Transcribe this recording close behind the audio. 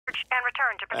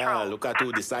return to patrol. Look at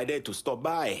who decided to stop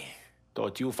by.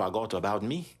 Thought you forgot about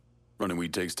me. Running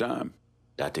weed takes time.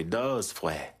 That it does,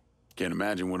 frère. Can't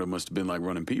imagine what it must have been like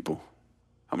running people.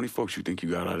 How many folks you think you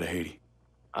got out of Haiti?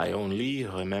 I only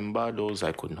remember those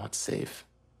I could not save.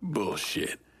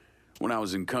 Bullshit. When I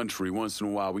was in country, once in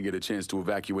a while we get a chance to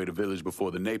evacuate a village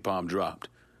before the napalm dropped.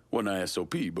 Wasn't a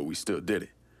SOP, but we still did it.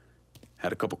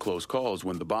 Had a couple close calls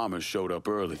when the bombers showed up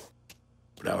early.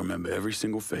 But I remember every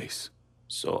single face.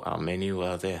 So how many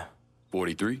were there?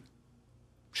 43?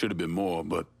 Should have been more,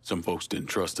 but some folks didn't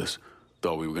trust us.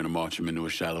 Thought we were gonna march them into a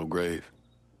shallow grave.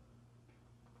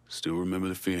 Still remember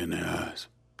the fear in their eyes.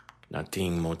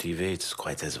 Nothing motivates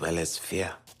quite as well as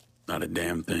fear. Not a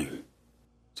damn thing.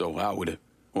 So out with it.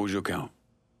 What was your count?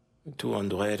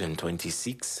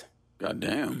 226.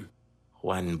 Goddamn.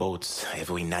 One boat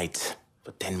every night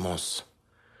for 10 months.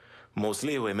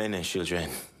 Mostly women and children.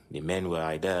 The men were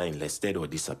either enlisted or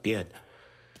disappeared.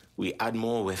 We had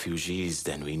more refugees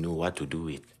than we knew what to do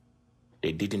with.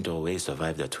 They didn't always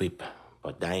survive the trip,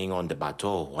 but dying on the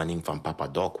bateau running from Papa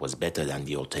Doc was better than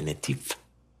the alternative.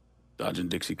 Dodging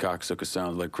Dixie cocksucker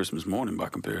sounds like Christmas morning by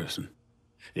comparison.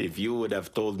 If you would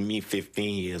have told me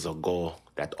 15 years ago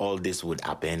that all this would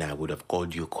happen, I would have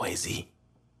called you crazy.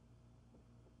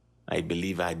 I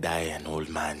believe I die an old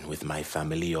man with my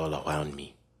family all around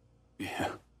me. Yeah.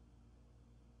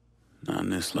 Not in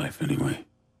this life, anyway.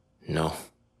 No.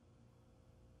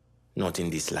 Not in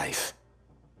this life.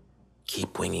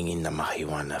 Keep bringing in the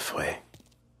marijuana, frère.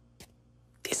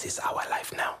 This is our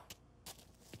life now.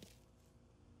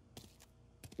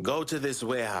 Go to this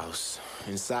warehouse.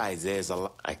 Inside, there's a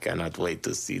lot. I cannot wait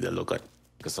to see the look at.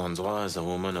 Cassandra is a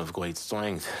woman of great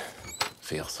strength,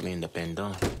 fiercely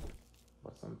independent.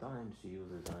 But sometimes she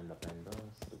uses her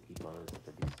independence to keep others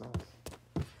at a distance.